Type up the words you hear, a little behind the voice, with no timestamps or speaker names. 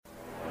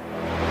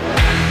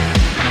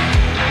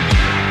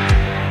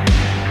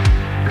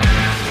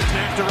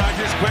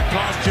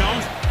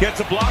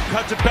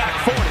cuts it back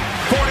 40,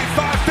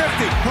 45, 50.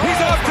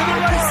 He's off to the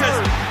races.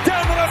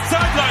 Down the left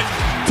sideline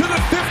to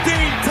the 15,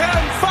 10,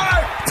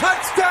 5.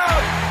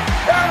 Touchdown.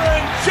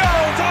 Aaron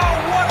Jones. Oh,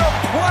 what a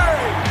play.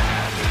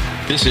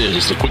 This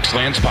is the Quick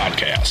Slants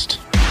Podcast.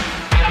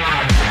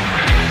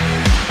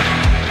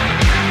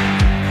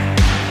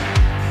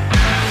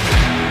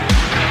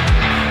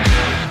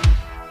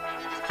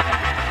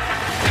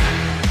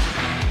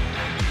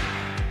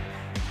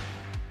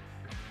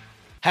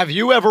 Have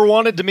you ever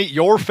wanted to meet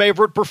your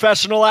favorite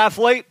professional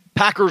athlete?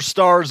 Packers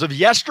stars of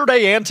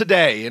yesterday and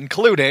today,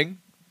 including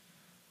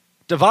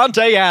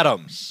Devontae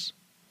Adams,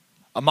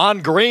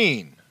 Amon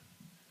Green,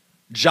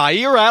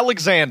 Jair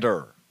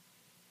Alexander,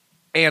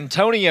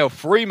 Antonio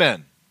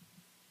Freeman,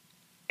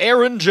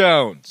 Aaron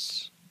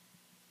Jones,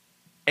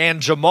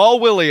 and Jamal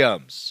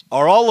Williams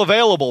are all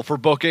available for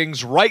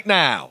bookings right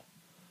now.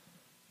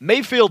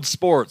 Mayfield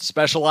Sports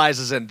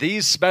specializes in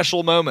these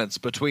special moments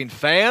between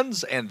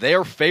fans and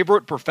their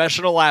favorite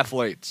professional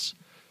athletes.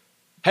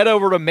 Head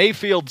over to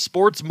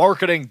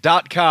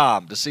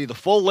MayfieldSportsMarketing.com to see the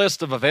full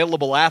list of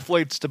available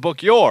athletes to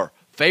book your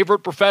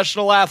favorite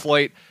professional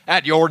athlete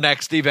at your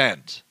next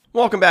event.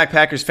 Welcome back,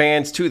 Packers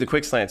fans, to the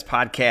Quick Slants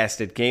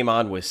Podcast at Game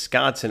On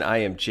Wisconsin. I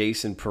am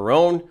Jason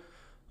Perrone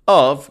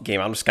of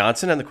Game On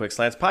Wisconsin and the Quick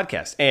Slants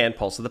Podcast and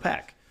Pulse of the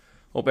Pack.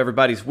 Hope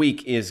everybody's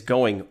week is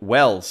going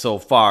well so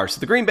far. So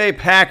the Green Bay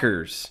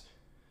Packers,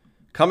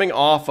 coming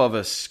off of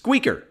a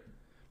squeaker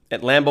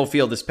at Lambeau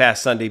Field this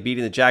past Sunday,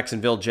 beating the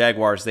Jacksonville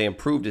Jaguars, they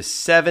improved to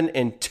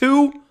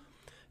 7-2,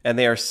 and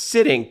they are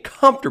sitting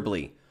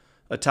comfortably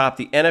atop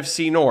the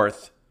NFC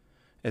North,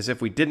 as if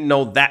we didn't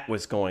know that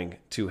was going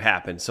to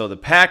happen. So the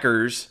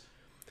Packers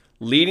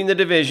leading the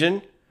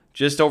division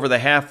just over the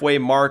halfway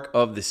mark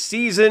of the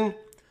season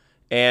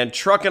and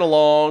trucking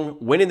along,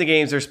 winning the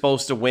games they're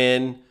supposed to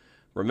win.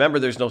 Remember,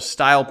 there's no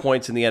style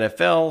points in the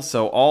NFL,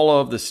 so all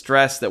of the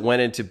stress that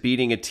went into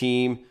beating a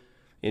team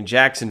in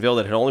Jacksonville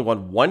that had only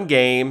won one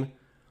game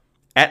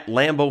at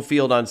Lambeau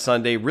Field on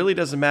Sunday really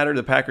doesn't matter.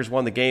 The Packers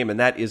won the game, and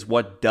that is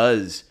what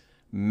does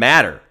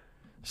matter.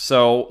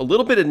 So a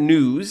little bit of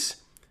news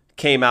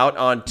came out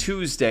on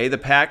Tuesday. The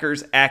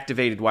Packers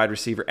activated wide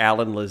receiver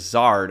Allen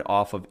Lazard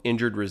off of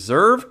injured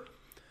reserve.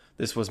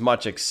 This was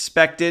much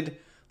expected.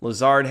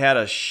 Lazard had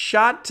a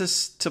shot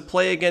to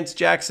play against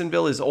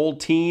Jacksonville, his old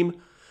team,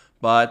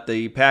 but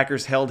the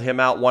Packers held him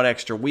out one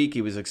extra week.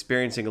 He was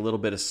experiencing a little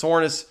bit of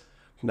soreness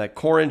from that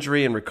core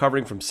injury and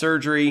recovering from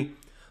surgery.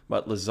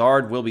 But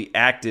Lazard will be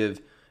active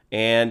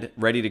and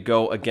ready to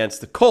go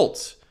against the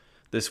Colts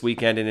this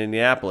weekend in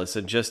Indianapolis,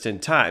 and just in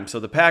time. So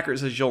the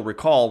Packers, as you'll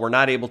recall, were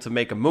not able to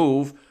make a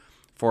move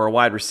for a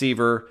wide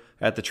receiver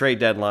at the trade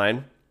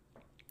deadline.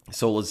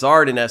 So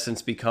Lazard, in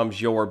essence, becomes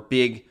your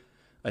big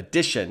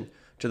addition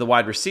to the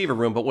wide receiver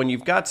room. But when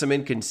you've got some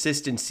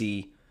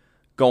inconsistency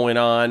going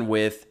on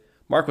with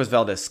Marquez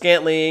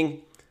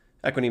Valdes-Scantling,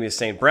 Equanimeous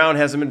St. Brown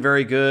hasn't been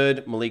very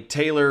good. Malik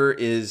Taylor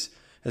has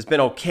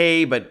been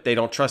okay, but they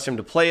don't trust him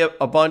to play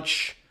a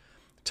bunch.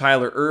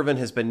 Tyler Ervin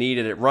has been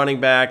needed at running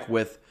back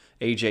with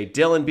A.J.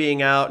 Dillon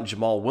being out and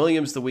Jamal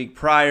Williams the week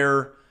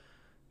prior.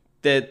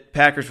 The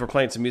Packers were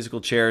playing some musical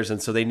chairs,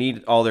 and so they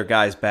need all their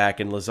guys back,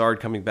 and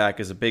Lazard coming back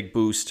is a big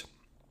boost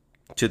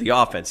to the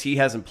offense. He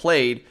hasn't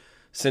played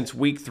since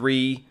week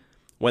 3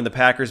 when the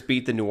Packers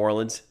beat the New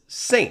Orleans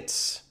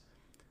Saints.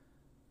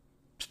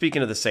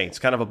 Speaking of the Saints,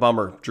 kind of a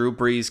bummer. Drew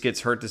Brees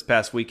gets hurt this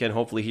past weekend.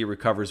 Hopefully he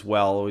recovers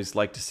well. Always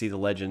like to see the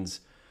Legends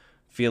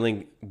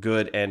feeling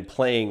good and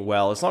playing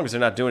well, as long as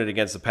they're not doing it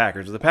against the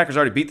Packers. The Packers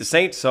already beat the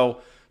Saints,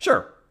 so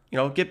sure,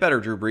 get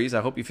better, Drew Brees.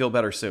 I hope you feel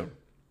better soon.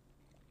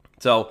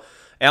 So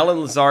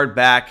Allen Lazard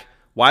back,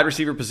 wide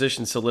receiver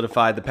position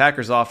solidified. The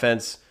Packers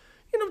offense,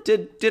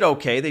 did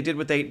okay. They did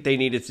what they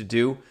needed to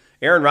do.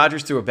 Aaron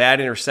Rodgers threw a bad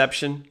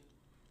interception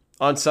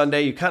on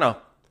Sunday. You kind of,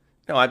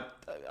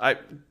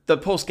 the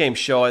post-game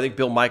show, I think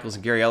Bill Michaels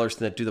and Gary Ellerson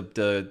that do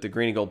the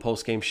Green and Gold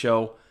post-game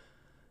show,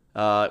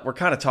 we're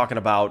kind of talking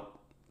about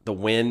the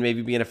win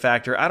maybe being a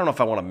factor. I don't know if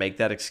I want to make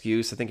that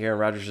excuse. I think Aaron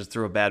Rodgers just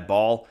threw a bad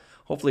ball.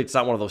 Hopefully it's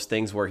not one of those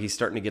things where he's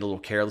starting to get a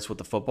little careless with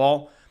the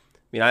football.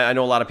 I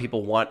know a lot of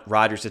people want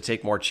Rodgers to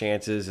take more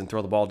chances and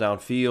throw the ball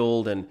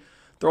downfield and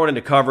throw it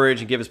into coverage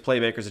and give his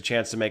playmakers a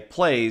chance to make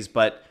plays,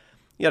 but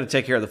you got to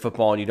take care of the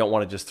football, and you don't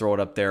want to just throw it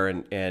up there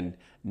and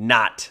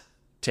not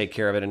take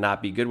care of it and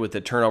not be good with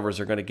it. Turnovers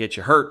are going to get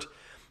you hurt,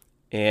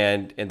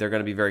 and they're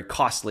going to be very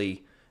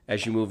costly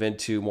as you move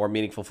into more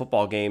meaningful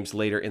football games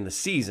later in the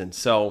season.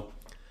 So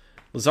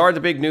Lazard,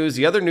 the big news.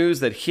 The other news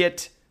that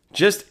hit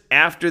just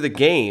after the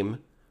game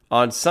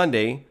on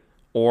Sunday,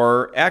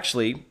 or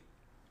actually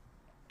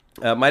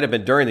might have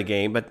been during the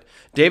game, but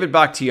David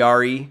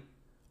Bakhtiari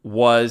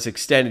was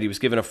extended. He was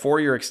given a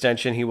 4-year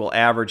extension. He will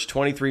average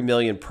 $23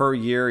 million per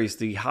year. He's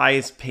the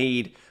highest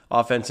paid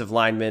offensive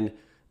lineman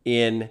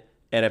in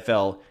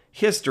NFL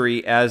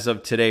history as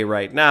of today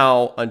right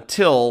now,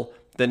 until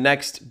the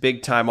next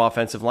big-time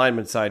offensive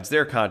lineman signs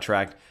their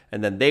contract,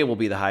 and then they will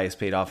be the highest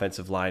paid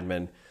offensive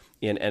lineman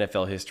in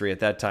NFL history. At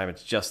that time,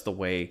 it's just the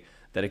way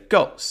that it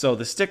goes. So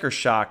the sticker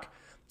shock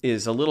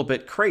is a little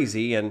bit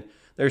crazy, and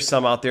there's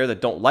some out there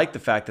that don't like the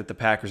fact that the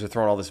Packers are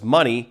throwing all this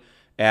money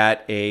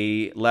at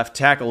a left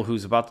tackle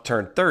who's about to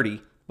turn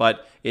 30,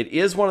 but it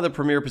is one of the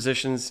premier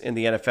positions in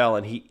the NFL,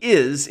 and he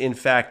is, in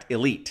fact,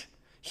 elite,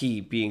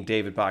 he being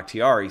David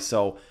Bakhtiari.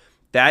 So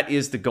that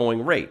is the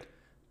going rate.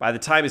 By the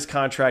time his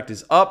contract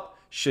is up,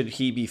 should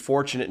he be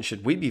fortunate and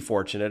should we be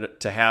fortunate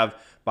to have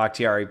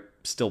Bakhtiari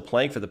still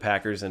playing for the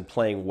Packers and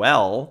playing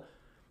well,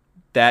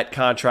 that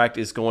contract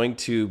is going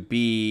to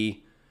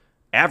be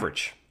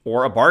average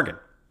or a bargain,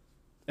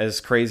 as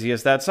crazy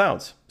as that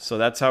sounds. So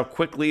that's how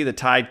quickly the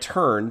tide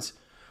turns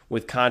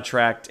with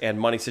contract and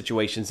money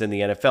situations in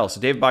the NFL.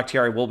 So David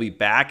Bakhtiari will be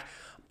back.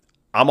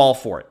 I'm all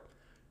for it.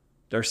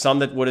 There's some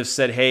that would have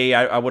said, hey,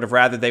 I would have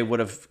rather they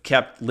would have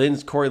kept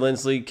Corey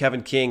Linsley,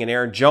 Kevin King, and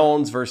Aaron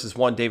Jones versus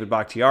one David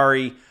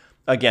Bakhtiari.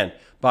 Again,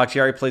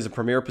 Bakhtiari plays a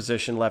premier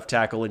position, left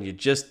tackle, and you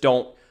just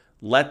don't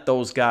let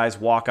those guys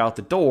walk out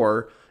the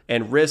door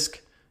and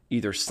risk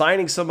either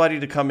signing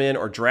somebody to come in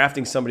or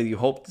drafting somebody you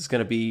hope is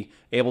going to be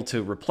able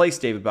to replace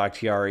David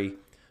Bakhtiari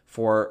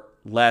for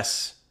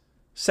less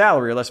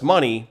salary or less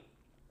money.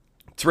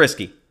 It's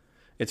risky.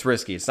 It's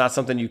risky. It's not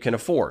something you can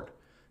afford.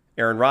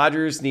 Aaron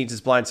Rodgers needs his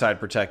blind side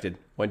protected.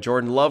 When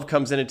Jordan Love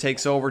comes in and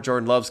takes over,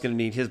 Jordan Love's going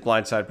to need his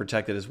blind side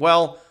protected as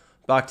well.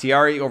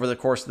 Bakhtiari, over the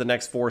course of the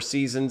next 4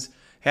 seasons,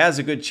 has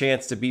a good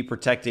chance to be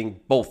protecting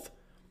both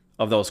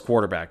of those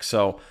quarterbacks.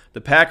 So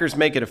the Packers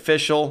make it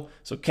official.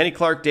 So Kenny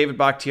Clark, David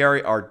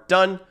Bakhtiari are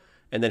done.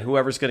 And then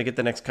whoever's going to get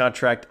the next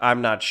contract,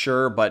 I'm not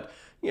sure. But,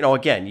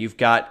 again, you've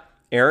got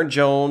Aaron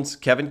Jones,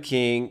 Kevin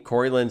King,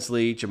 Corey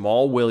Linsley,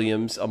 Jamal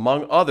Williams,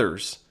 among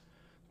others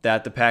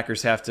that the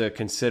Packers have to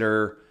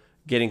consider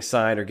getting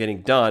signed or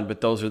getting done.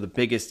 But those are the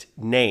biggest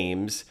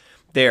names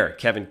there.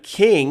 Kevin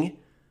King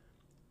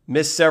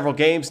missed several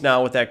games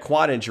now with that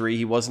quad injury.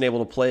 He wasn't able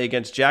to play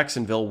against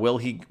Jacksonville. Will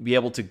he be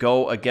able to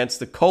go against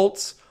the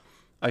Colts?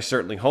 I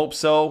certainly hope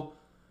so.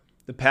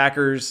 The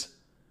Packers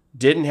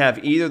didn't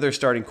have either their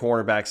starting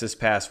cornerbacks this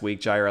past week.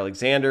 Jair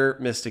Alexander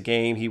missed a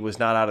game. He was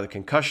not out of the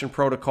concussion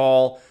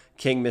protocol.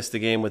 King missed the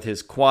game with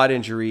his quad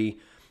injury.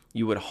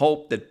 You would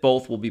hope that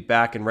both will be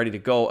back and ready to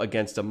go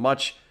against a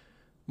much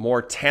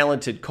more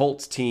talented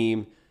Colts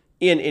team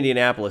in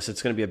Indianapolis.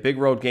 It's going to be a big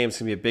road game. It's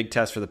going to be a big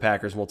test for the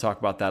Packers, and we'll talk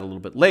about that a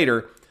little bit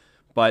later.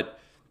 But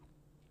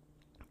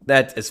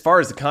that, as far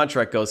as the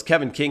contract goes,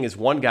 Kevin King is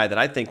one guy that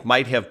I think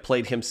might have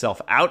played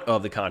himself out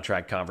of the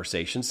contract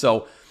conversation.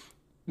 So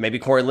maybe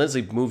Corey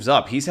Linsley moves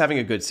up. He's having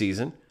a good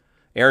season.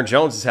 Aaron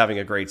Jones is having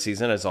a great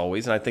season, as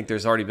always. And I think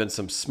there's already been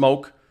some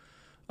smoke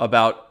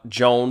about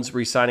Jones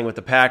re-signing with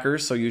the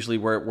Packers. So usually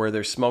where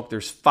there's smoke,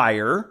 there's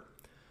fire.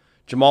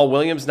 Jamal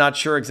Williams, not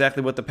sure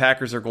exactly what the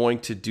Packers are going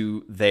to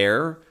do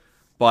there.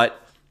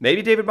 But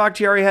maybe David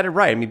Bakhtiari had it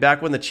right. I mean,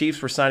 back when the Chiefs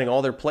were signing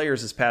all their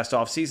players this past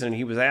offseason, and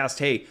he was asked,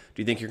 hey, do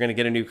you think you're going to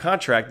get a new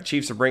contract? The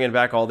Chiefs are bringing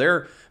back all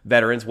their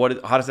veterans.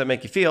 How does that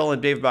make you feel?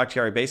 And David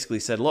Bakhtiari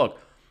basically said, look,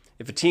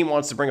 if a team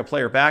wants to bring a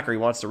player back or he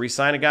wants to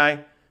re-sign a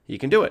guy, he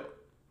can do it.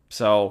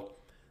 So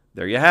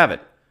there you have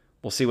it.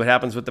 We'll see what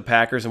happens with the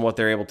Packers and what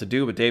they're able to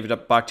do, but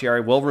David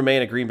Bakhtiari will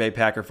remain a Green Bay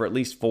Packer for at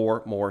least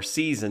 4 more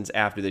seasons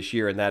after this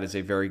year, and that is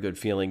a very good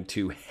feeling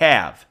to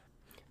have.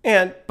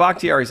 And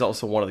Bakhtiari is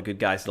also one of the good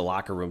guys in the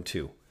locker room,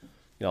 too.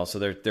 So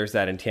there's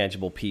that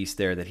intangible piece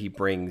there that he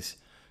brings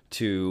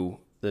to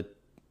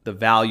the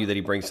value that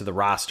he brings to the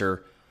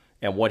roster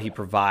and what he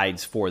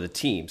provides for the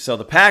team. So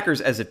the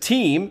Packers, as a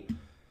team,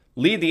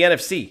 lead the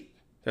NFC.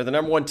 They're the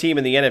number 1 team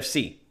in the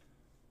NFC.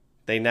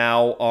 They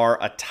now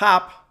are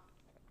atop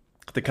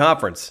the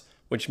conference,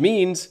 which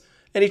means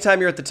anytime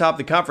you're at the top of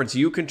the conference,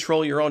 you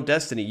control your own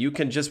destiny. You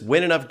can just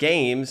win enough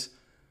games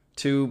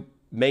to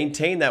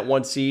maintain that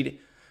 1 seed.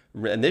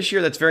 And this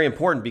year, that's very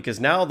important because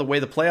now the way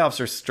the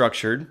playoffs are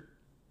structured,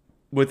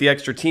 with the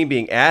extra team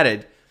being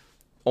added,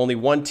 only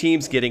 1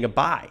 team's getting a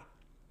bye.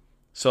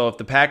 So if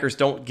the Packers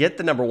don't get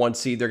the number 1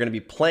 seed, they're going to be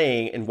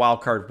playing in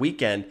Wild Card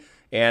Weekend,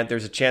 and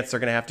there's a chance they're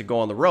going to have to go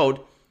on the road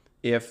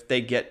if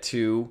they get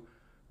to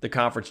the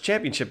conference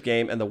championship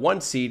game, and the 1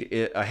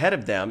 seed ahead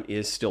of them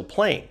is still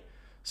playing.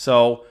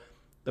 So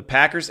the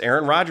Packers,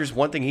 Aaron Rodgers,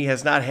 one thing he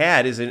has not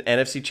had is an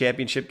NFC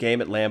championship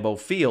game at Lambeau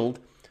Field.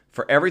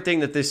 For everything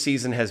that this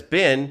season has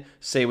been,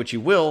 say what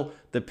you will,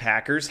 the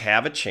Packers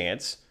have a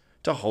chance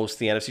to host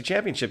the NFC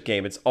championship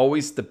game. It's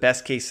always the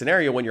best case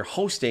scenario when you're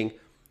hosting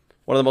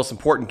one of the most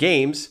important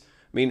games.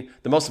 I mean,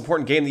 the most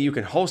important game that you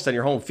can host on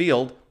your home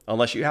field,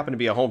 unless you happen to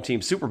be a home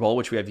team Super Bowl,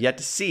 which we have yet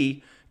to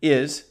see,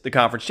 is the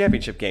conference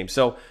championship game.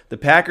 So the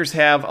Packers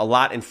have a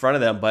lot in front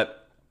of them,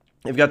 but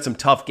they've got some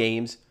tough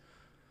games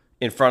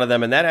in front of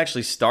them, and that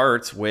actually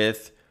starts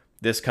with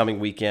this coming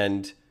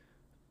weekend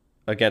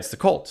against the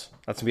Colts.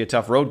 That's going to be a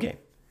tough road game.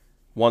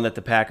 One that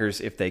the Packers,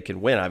 if they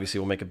can win, obviously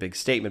will make a big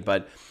statement.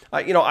 But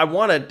I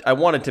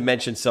wanted to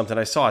mention something.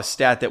 I saw a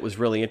stat that was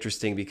really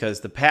interesting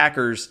because the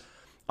Packers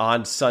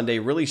on Sunday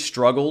really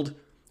struggled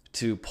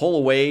to pull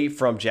away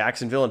from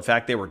Jacksonville. In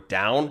fact, they were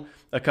down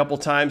a couple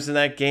times in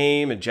that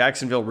game, and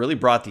Jacksonville really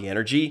brought the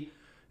energy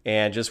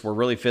and just were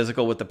really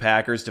physical with the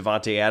Packers.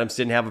 Davante Adams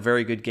didn't have a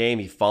very good game.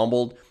 He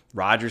fumbled.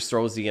 Rodgers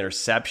throws the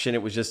interception.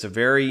 It was just a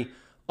very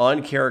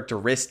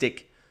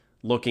uncharacteristic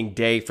looking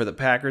day for the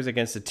Packers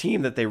against a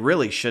team that they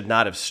really should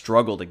not have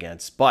struggled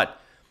against. But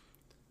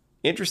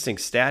interesting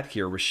stat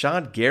here,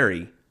 Rashawn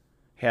Gary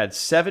had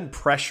 7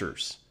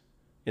 pressures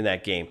in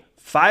that game.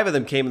 5 of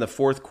them came in the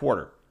fourth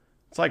quarter.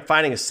 It's like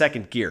finding a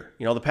second gear.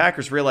 The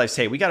Packers realized,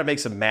 hey, we got to make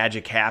some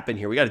magic happen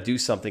here. We got to do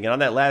something. And on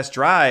that last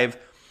drive,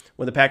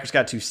 when the Packers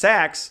got 2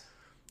 sacks,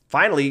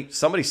 finally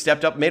somebody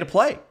stepped up and made a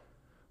play.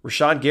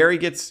 Rashawn Gary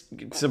gets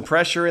some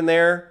pressure in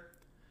there.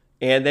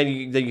 And then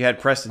you had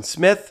Preston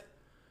Smith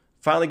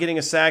finally getting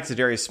a sack.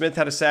 Zadarius Smith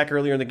had a sack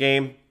earlier in the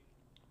game.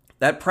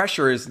 That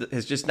pressure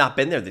has just not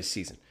been there this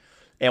season.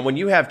 And when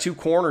you have 2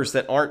 corners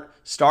that aren't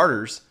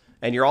starters,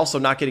 and you're also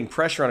not getting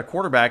pressure on a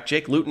quarterback,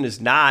 Jake Luton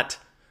is not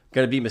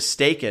going to be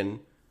mistaken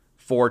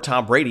for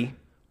Tom Brady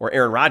or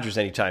Aaron Rodgers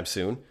anytime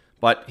soon.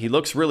 But he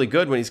looks really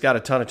good when he's got a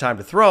ton of time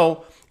to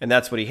throw, and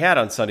that's what he had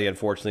on Sunday,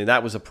 unfortunately.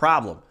 That was a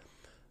problem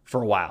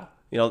for a while.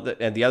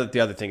 And the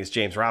other thing is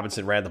James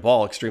Robinson ran the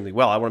ball extremely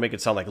well. I want to make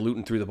it sound like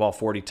Luton threw the ball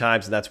 40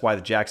 times, and that's why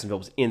the Jacksonville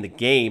was in the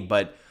game.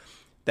 But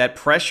that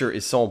pressure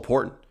is so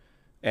important.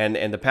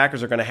 And the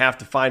Packers are going to have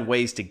to find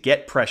ways to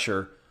get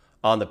pressure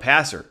on the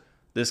passer.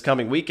 This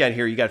coming weekend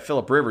here, you got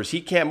Phillip Rivers.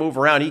 He can't move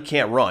around. He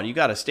can't run. You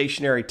got a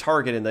stationary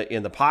target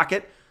in the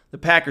pocket. The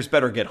Packers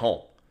better get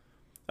home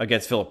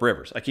against Phillip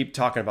Rivers. I keep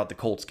talking about the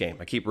Colts game.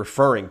 I keep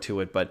referring to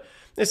it, but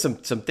there's some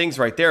things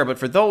right there. But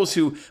for those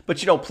who,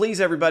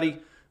 please everybody,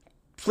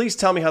 please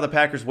tell me how the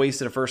Packers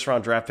wasted a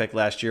first-round draft pick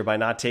last year by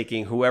not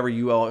taking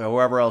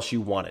whoever else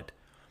you wanted.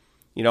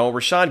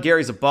 Rashawn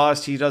Gary's a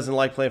bust. He doesn't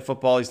like playing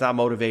football. He's not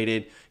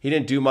motivated. He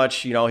didn't do much.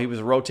 He was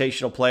a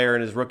rotational player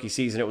in his rookie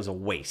season. It was a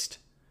waste.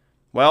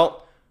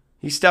 Well,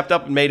 he stepped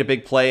up and made a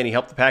big play, and he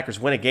helped the Packers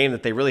win a game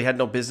that they really had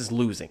no business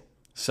losing.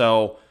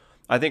 So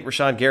I think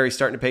Rashawn Gary's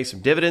starting to pay some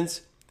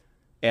dividends,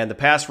 and the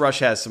pass rush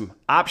has some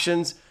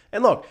options.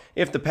 And look,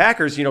 if the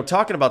Packers,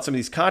 talking about some of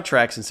these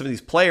contracts and some of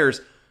these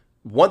players,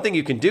 one thing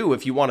you can do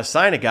if you want to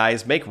sign a guy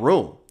is make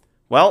room.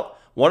 Well,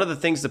 one of the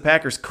things the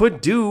Packers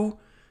could do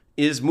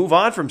is move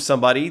on from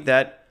somebody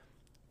that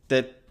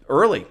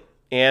early.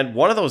 And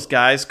one of those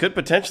guys could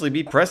potentially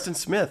be Preston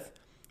Smith.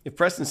 If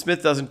Preston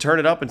Smith doesn't turn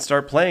it up and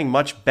start playing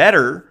much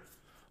better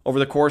over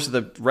the course of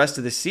the rest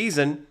of the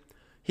season,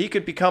 he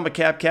could become a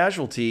cap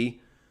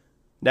casualty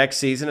next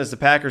season as the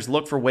Packers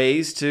look for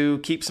ways to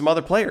keep some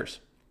other players.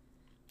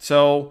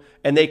 So,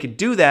 and they could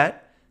do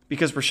that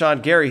because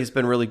Rashawn Gary has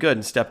been really good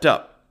and stepped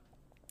up.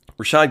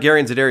 Rashawn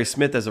Gary and Zadarius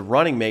Smith as a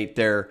running mate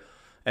there,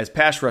 as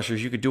pass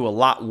rushers, you could do a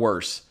lot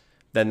worse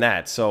than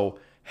that. So,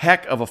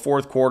 heck of a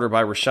fourth quarter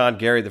by Rashawn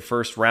Gary, the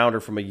first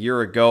rounder from a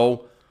year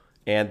ago.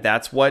 And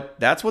that's what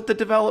the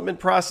development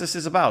process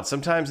is about.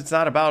 Sometimes it's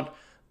not about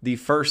the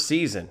first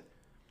season,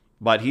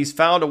 but he's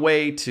found a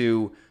way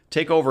to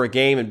take over a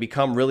game and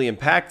become really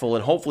impactful,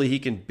 and hopefully he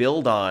can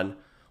build on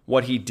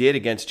what he did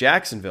against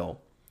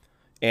Jacksonville.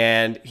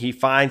 And he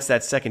finds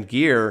that second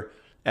gear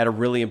at a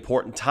really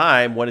important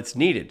time when it's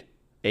needed,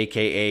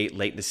 a.k.a.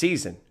 late in the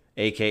season,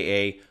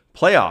 a.k.a.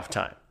 playoff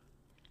time,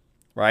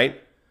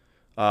 right?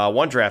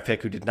 One draft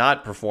pick who did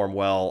not perform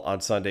well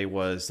on Sunday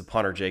was the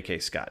punter J.K.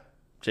 Scott.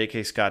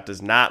 J.K. Scott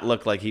does not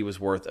look like he was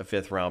worth a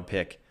 5th-round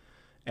pick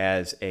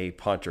as a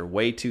punter.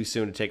 Way too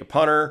soon to take a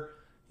punter.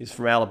 He's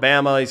from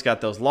Alabama. He's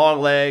got those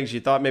long legs. You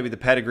thought maybe the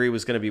pedigree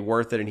was going to be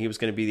worth it and he was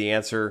going to be the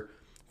answer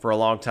for a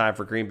long time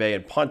for Green Bay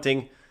in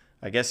punting.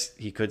 I guess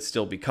he could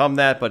still become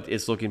that, but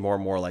it's looking more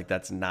and more like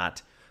that's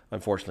not,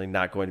 unfortunately,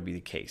 not going to be the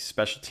case.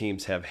 Special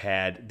teams have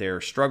had their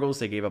struggles.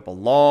 They gave up a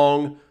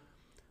long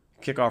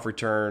kickoff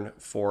return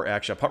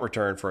a punt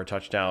return for a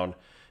touchdown,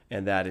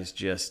 and that is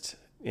just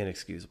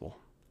inexcusable.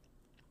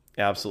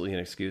 Absolutely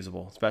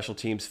inexcusable. Special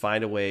teams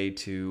find a way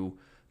to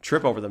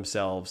trip over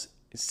themselves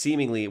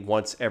seemingly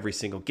once every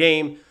single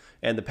game,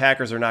 and the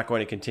Packers are not going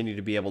to continue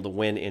to be able to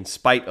win in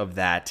spite of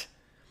that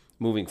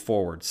moving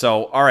forward.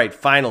 So, all right,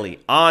 finally,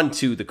 on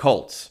to the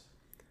Colts.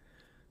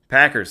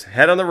 Packers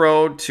head on the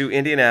road to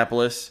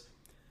Indianapolis.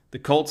 The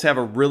Colts have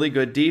a really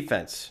good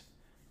defense.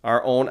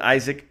 Our own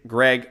Isaac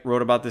Gregg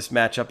wrote about this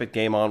matchup at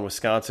Game On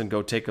Wisconsin.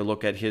 Go take a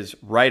look at his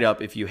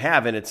write-up if you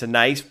haven't. It's a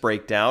nice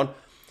breakdown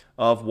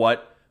of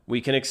what we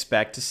can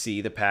expect to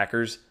see the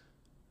Packers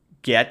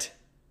get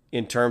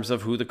in terms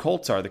of who the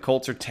Colts are. The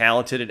Colts are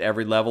talented at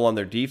every level on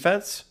their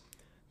defense.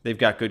 They've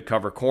got good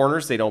cover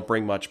corners. They don't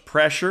bring much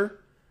pressure.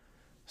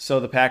 So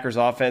the Packers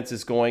offense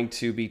is going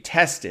to be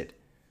tested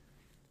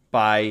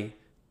by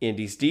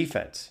Indy's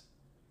defense.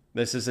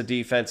 This is a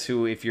defense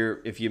who, if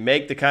you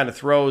make the kind of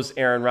throws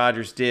Aaron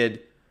Rodgers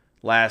did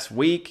last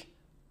week,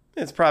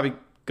 it's probably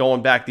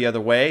going back the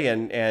other way,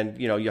 and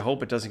you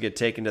hope it doesn't get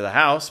taken to the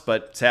house,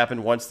 but it's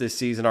happened once this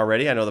season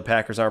already. I know the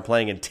Packers aren't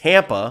playing in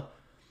Tampa,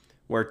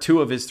 where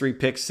 2 of his 3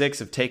 pick six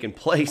have taken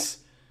place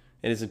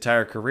in his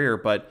entire career,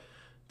 but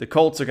the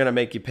Colts are going to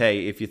make you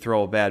pay if you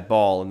throw a bad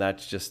ball, and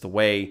that's just the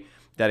way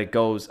that it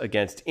goes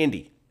against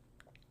Indy.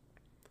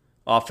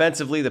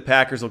 Offensively, the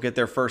Packers will get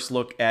their first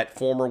look at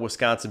former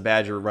Wisconsin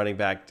Badger running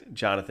back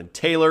Jonathan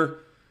Taylor.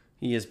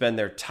 He has been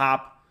their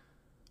top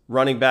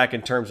running back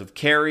in terms of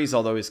carries,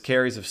 although his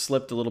carries have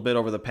slipped a little bit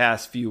over the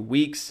past few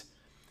weeks.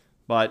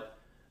 but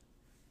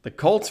the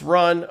Colts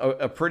run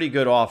a pretty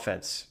good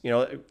offense.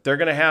 They're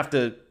going to have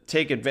to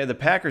take advantage. The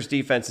Packers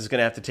defense is going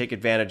to have to take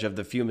advantage of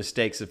the few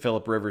mistakes that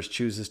Phillip Rivers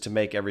chooses to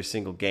make every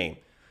single game.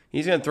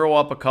 He's going to throw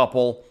up a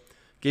couple,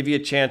 give you a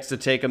chance to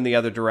take them the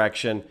other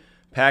direction.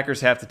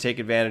 Packers have to take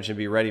advantage and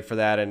be ready for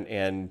that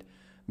and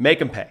make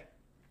them pay.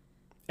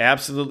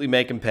 Absolutely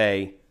make them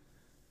pay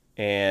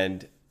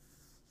and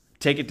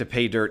take it to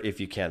pay dirt if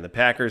you can. The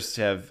Packers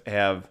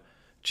have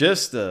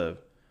just the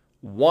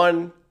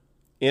one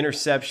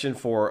interception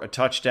for a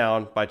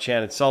touchdown by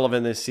Shannon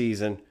Sullivan this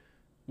season.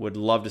 Would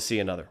love to see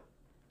another.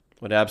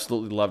 Would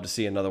absolutely love to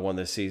see another one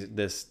this season,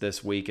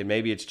 this week, and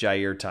maybe it's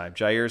Jair time.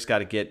 Jair's got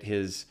to get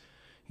his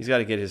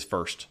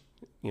first.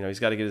 He's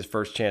got to get his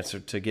first chance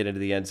to get into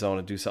the end zone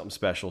and do something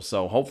special.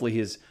 So hopefully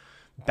he's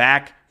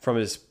back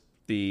from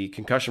the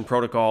concussion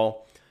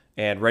protocol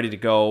and ready to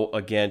go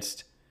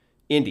against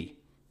Indy.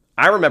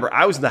 I remember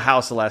I was in the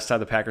house the last time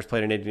the Packers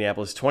played in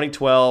Indianapolis.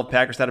 2012,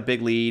 Packers had a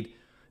big lead.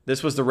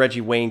 This was the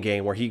Reggie Wayne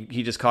game where he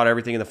just caught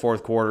everything in the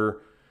fourth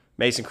quarter.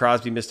 Mason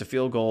Crosby missed a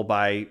field goal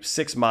by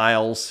 6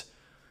 miles,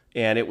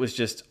 and it was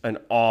just an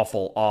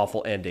awful,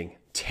 awful ending.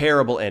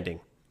 Terrible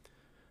ending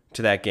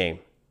to that game.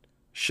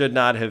 Should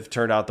not have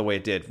turned out the way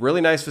it did.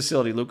 Really nice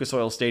facility. Lucas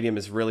Oil Stadium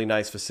is a really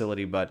nice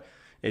facility, but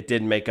it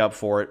didn't make up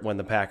for it when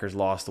the Packers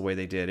lost the way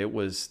they did. That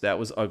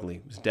was ugly.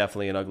 It was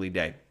definitely an ugly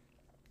day.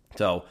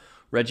 So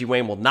Reggie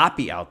Wayne will not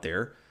be out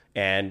there,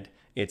 and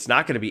it's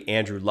not going to be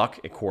Andrew Luck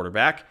at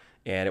quarterback,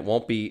 and it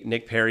won't be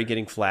Nick Perry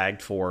getting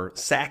flagged for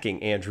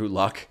sacking Andrew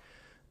Luck,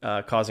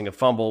 causing a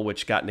fumble,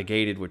 which got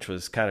negated, which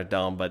was kind of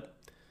dumb, but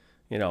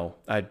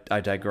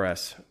I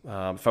digress.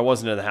 If I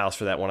wasn't in the house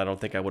for that one, I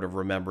don't think I would have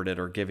remembered it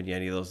or given you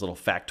any of those little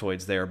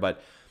factoids there,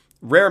 but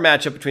rare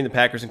matchup between the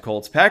Packers and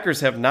Colts.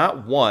 Packers have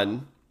not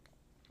won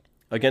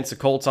against the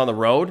Colts on the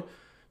road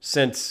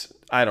since,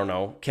 I don't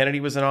know, Kennedy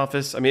was in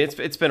office. I mean,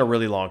 it's been a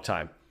really long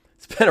time.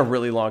 It's been a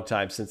really long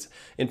time since,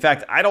 in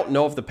fact, I don't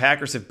know if the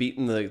Packers have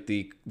beaten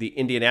the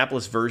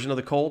Indianapolis version of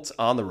the Colts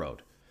on the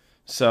road.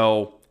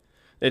 So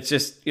it's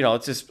just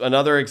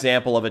another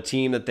example of a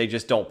team that they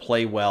just don't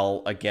play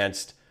well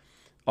against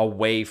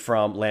away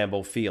from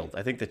Lambeau Field.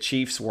 I think the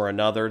Chiefs were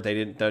another. They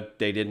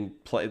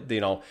didn't play,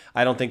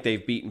 I don't think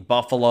they've beaten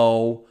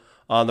Buffalo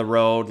on the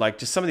road. Like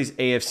just some of these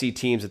AFC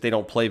teams that they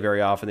don't play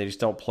very often, they just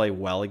don't play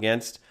well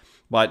against.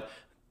 But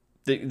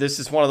this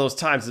is one of those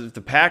times that if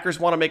the Packers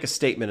want to make a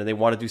statement and they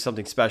want to do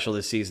something special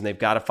this season, they've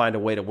got to find a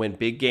way to win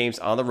big games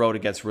on the road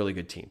against really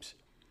good teams.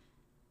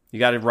 You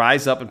got to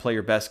rise up and play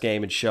your best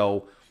game and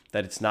show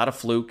that it's not a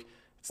fluke.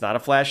 It's not a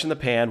flash in the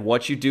pan.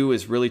 What you do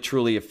is really,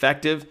 truly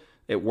effective.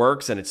 It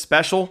works and it's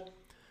special.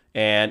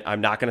 And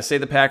I'm not going to say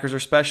the Packers are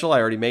special.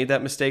 I already made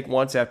that mistake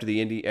once after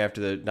the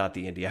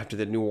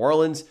New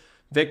Orleans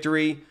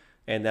victory.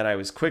 And then I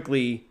was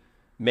quickly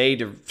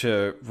made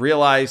to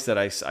realize that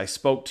I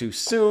spoke too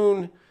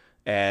soon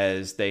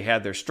as they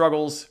had their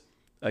struggles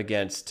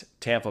against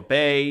Tampa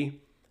Bay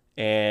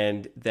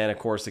and then, of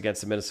course,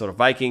 against the Minnesota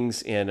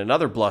Vikings in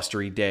another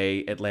blustery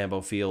day at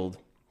Lambeau Field.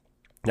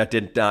 That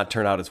did not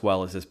turn out as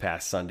well as this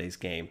past Sunday's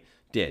game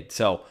did.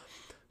 So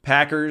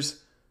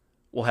Packers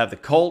will have the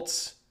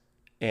Colts,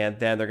 and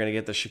then they're going to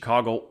get the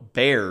Chicago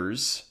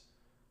Bears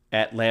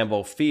at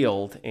Lambeau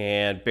Field.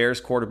 And Bears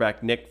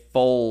quarterback Nick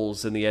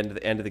Foles in the end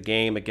of the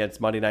game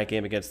against Monday night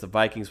game against the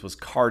Vikings was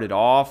carted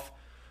off.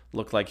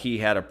 Looked like he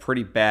had a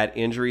pretty bad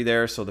injury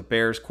there. So the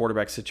Bears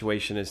quarterback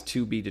situation is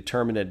to be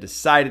determined and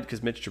decided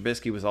because Mitch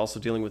Trubisky was also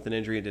dealing with an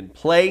injury and didn't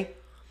play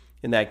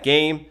in that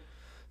game.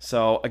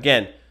 So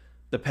again,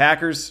 the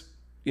Packers,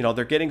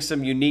 they're getting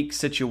some unique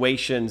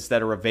situations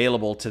that are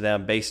available to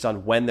them based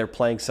on when they're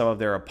playing some of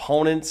their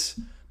opponents,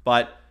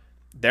 but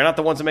they're not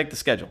the ones that make the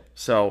schedule.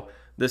 So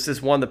this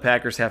is one the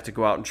Packers have to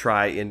go out and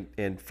try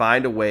and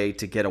find a way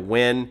to get a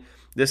win.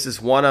 This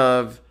is one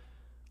of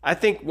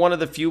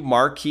the few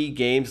marquee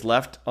games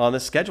left on the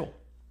schedule,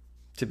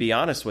 to be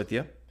honest with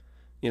you.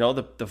 The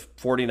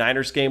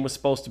 49ers game was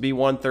supposed to be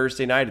one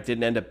Thursday night. It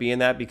didn't end up being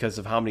that because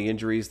of how many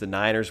injuries the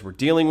Niners were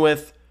dealing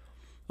with.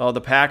 Well,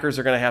 the Packers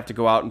are going to have to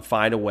go out and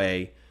find a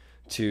way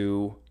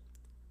to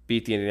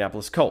beat the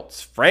Indianapolis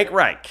Colts. Frank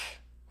Reich,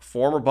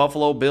 former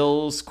Buffalo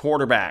Bills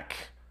quarterback,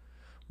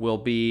 will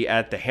be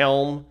at the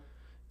helm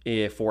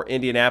for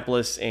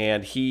Indianapolis,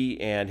 and he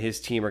and his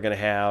team are going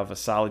to have a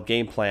solid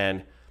game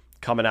plan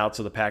coming out,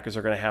 so the Packers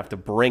are going to have to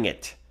bring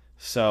it.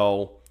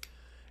 So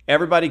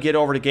everybody get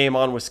over to Game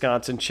On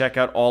Wisconsin. Check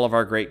out all of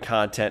our great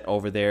content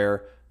over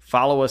there.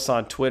 Follow us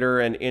on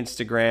Twitter and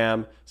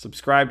Instagram.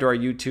 Subscribe to our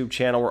YouTube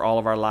channel where all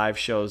of our live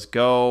shows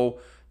go.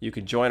 You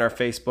can join our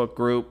Facebook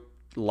group,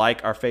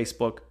 like our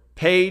Facebook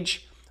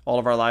page. All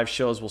of our live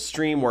shows will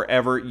stream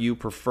wherever you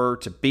prefer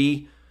to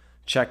be.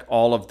 Check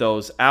all of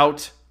those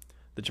out.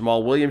 The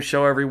Jamal Williams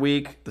Show every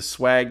week, the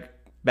swag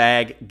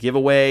bag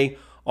giveaway,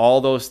 all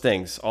those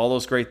things, all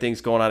those great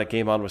things going on at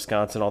Game On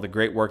Wisconsin, all the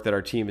great work that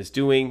our team is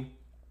doing,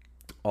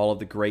 all of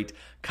the great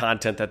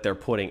content that they're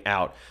putting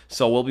out.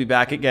 So we'll be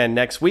back again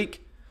next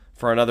week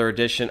for another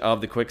edition of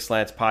the Quick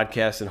Slants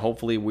podcast, and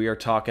hopefully we are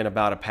talking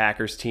about a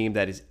Packers team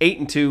that is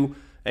 8-2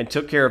 and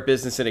took care of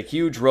business in a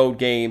huge road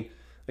game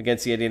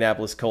against the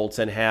Indianapolis Colts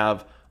and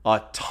have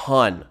a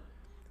ton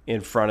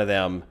in front of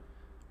them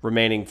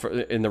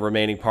in the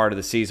remaining part of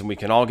the season. We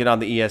can all get on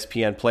the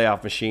ESPN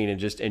playoff machine and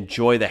just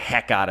enjoy the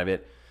heck out of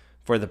it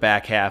for the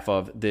back half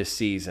of this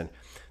season.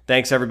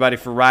 Thanks, everybody,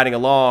 for riding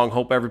along.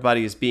 Hope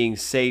everybody is being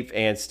safe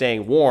and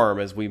staying warm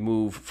as we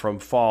move from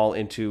fall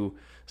into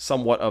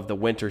somewhat of the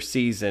winter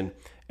season.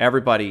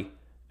 Everybody,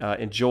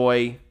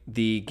 enjoy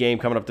the game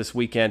coming up this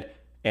weekend,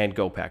 and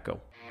go Pack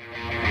Go.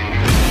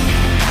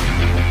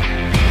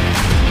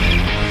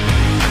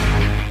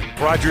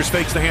 Rodgers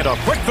fakes the handoff.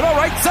 Quick throw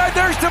right side.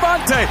 There's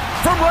Devontae.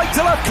 From right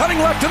to left, cutting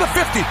left to the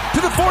 50,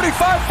 to the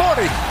 45,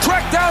 40.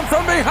 Tracked down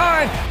from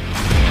behind.